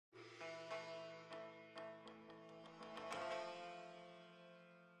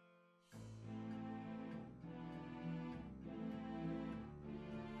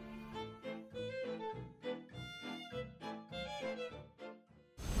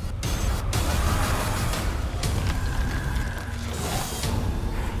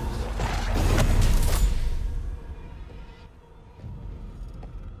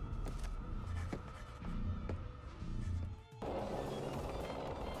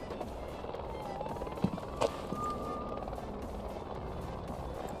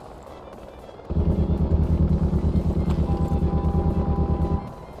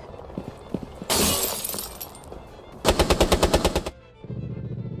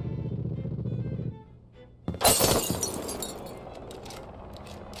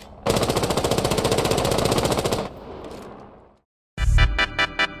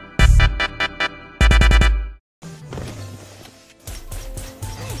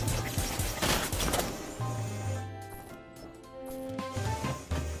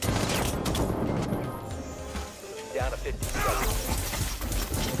50 seconds.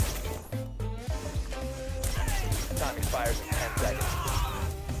 Time expires in 10 seconds.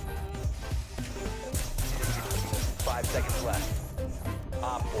 5 seconds left.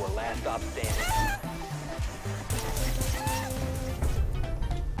 Op 4, last stop standing.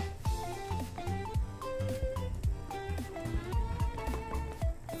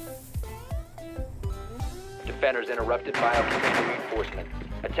 Defenders interrupted biocontainer reinforcement.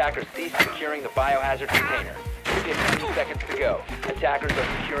 Attackers cease securing the biohazard container. 15 seconds to go. Attackers are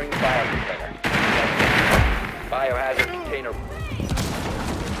securing the biocontainer. Biohazard container.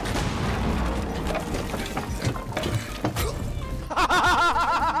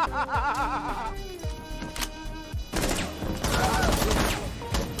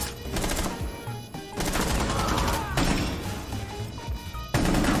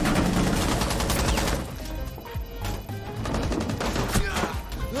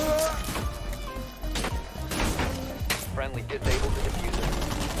 Friendly disabled the diffuser.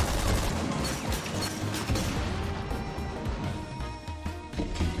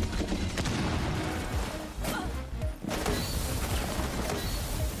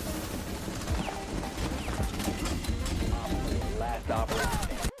 Last operator.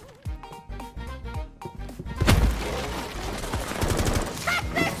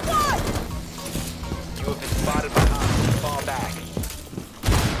 You have been spotted by hostiles. Fall back.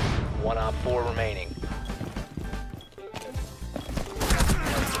 1 op 4 remaining.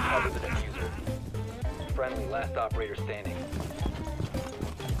 Cover the diffuser. Friendly, last operator standing.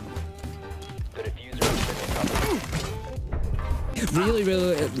 The diffuser has been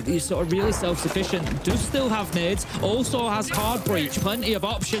recovered. He's sort of really self-sufficient. Does still have nades. Also has hard breach. Plenty of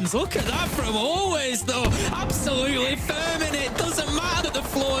options. Look at that from always, though. Absolutely firm in it. Doesn't matter that the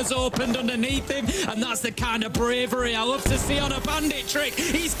floor's opened underneath him. And that's the kind of bravery I love to see on a bandit trick.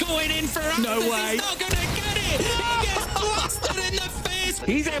 He's going in for answers. No way. He's not going to get it. He gets blasted in the face.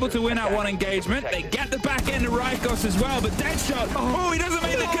 He's able to win out one engagement. They get the back end of Rykos as well, but Deadshot, oh, he doesn't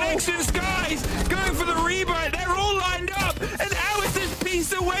make the connection. Skies going for the rebound. They're all lined up, and how is this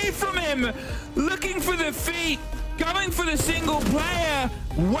piece away from him? Looking for the feet, going for the single player.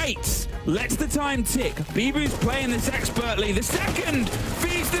 Waits, lets the time tick. Bibu's playing this expertly. The second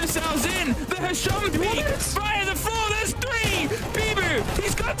feeds themselves in. The Hasham peak via the floor. There's 3. Bibu,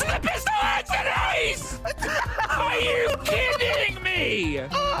 he's got to the pistol. It's an ace. Are you kidding me?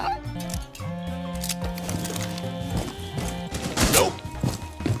 Nope.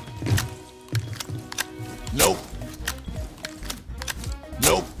 Nope.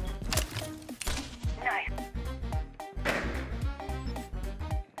 Nope.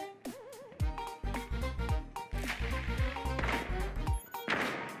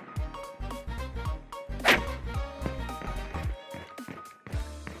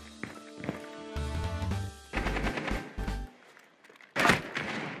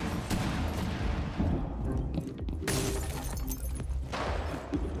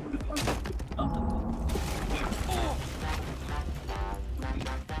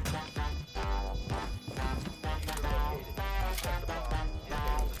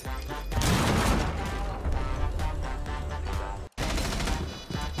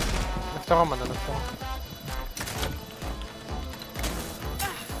 Omen, نفتحهم.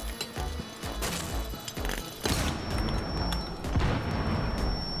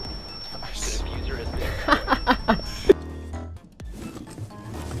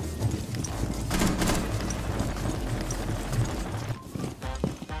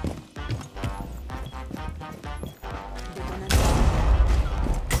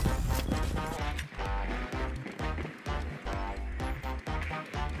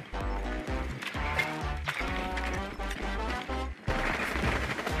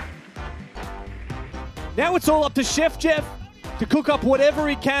 Now it's all up to Chef Jeff to cook up whatever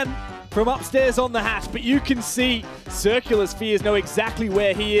he can from upstairs on the hatch, but you can see Circular Spheres know exactly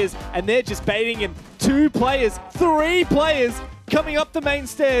where he is, and they're just baiting him. 2 players, 3 players coming up the main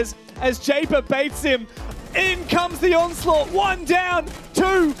stairs as Japer baits him. In comes the onslaught. 1 down,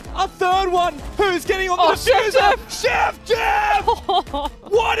 2, a 3rd one. Who's getting on the diffuser? Chef Jeff!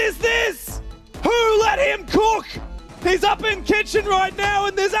 What is this? Who let him cook? He's up in kitchen right now,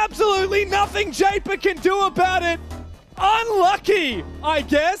 and there's absolutely nothing Japer can do about it. Unlucky, I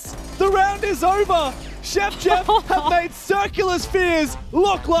guess. The round is over. Chef Jeff have made Circular Spheres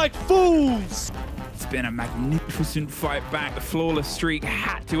look like fools. It's been a magnificent fight back. The flawless streak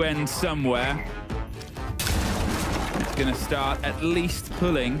had to end somewhere. It's going to start at least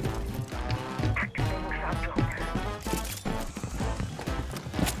pulling.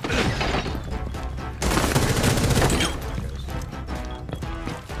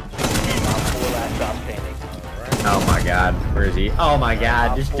 Last stop standing. Oh my Where is he? Oh my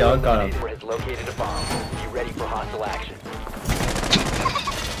god, just dunk on him. Has located a bomb. Be ready for hostile action.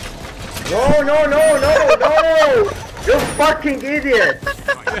 No, no, no, no, no! You fucking idiot!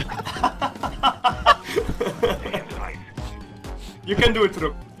 You can do it,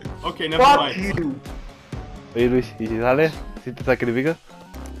 Rook. Okay, never Fuck mind. you! Oye Luis, ¿y si sale? ¿Si te sacrificas?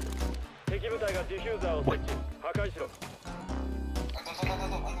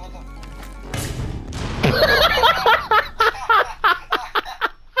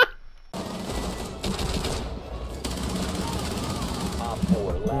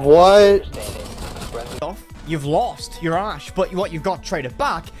 What? You've lost your Ash, but what you've got traded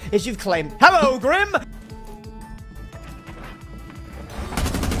back is you've claimed, hello, Grim!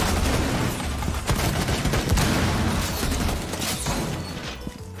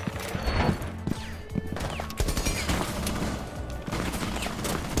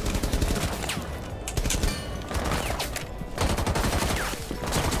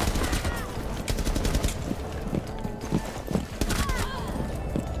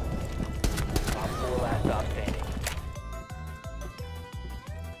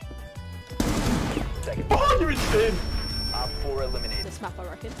 This map, I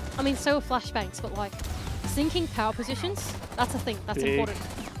reckon. I mean, so are flashbangs, but like, sinking power positions, that's a thing, that's important.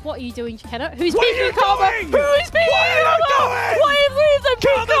 What are you doing, Kenna? Who's peeking cover? Who's peeking cover? Why are you leaving them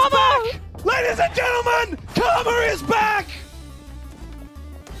peek cover? Ladies and gentlemen, Karma is back!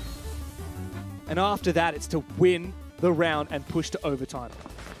 And after that, it's to win the round and push to overtime.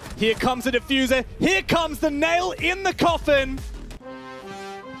 Here comes the diffuser. Here comes the nail in the coffin.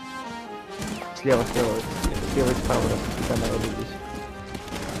 Слева, слева. Слева и справа. Камера вот здесь.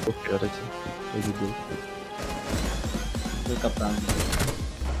 Упирайте. Иди бей. Ты капитан.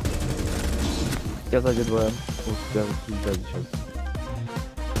 Я сзади двое. Вот тебя сзади сейчас.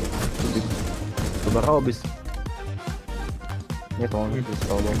 Забрал без... Нет, он без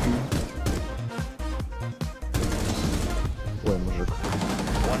столба. Ой, мужик.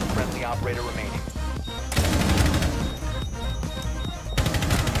 One friendly operator remaining.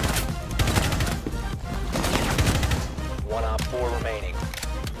 One op 4 remaining.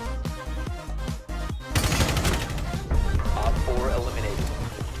 Op 4 eliminated.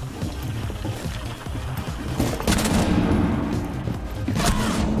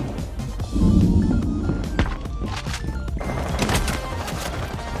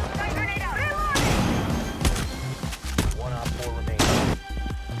 One op 4 remaining.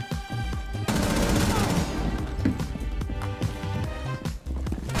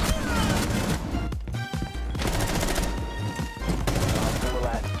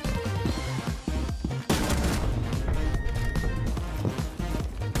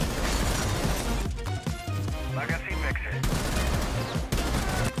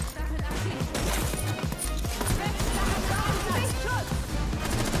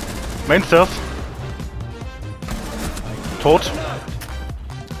 Main Stairs. Tot.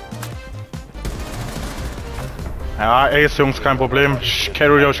 Ja, Ace, Jungs, kein Problem. Ich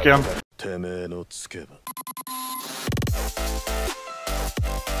carry euch gern.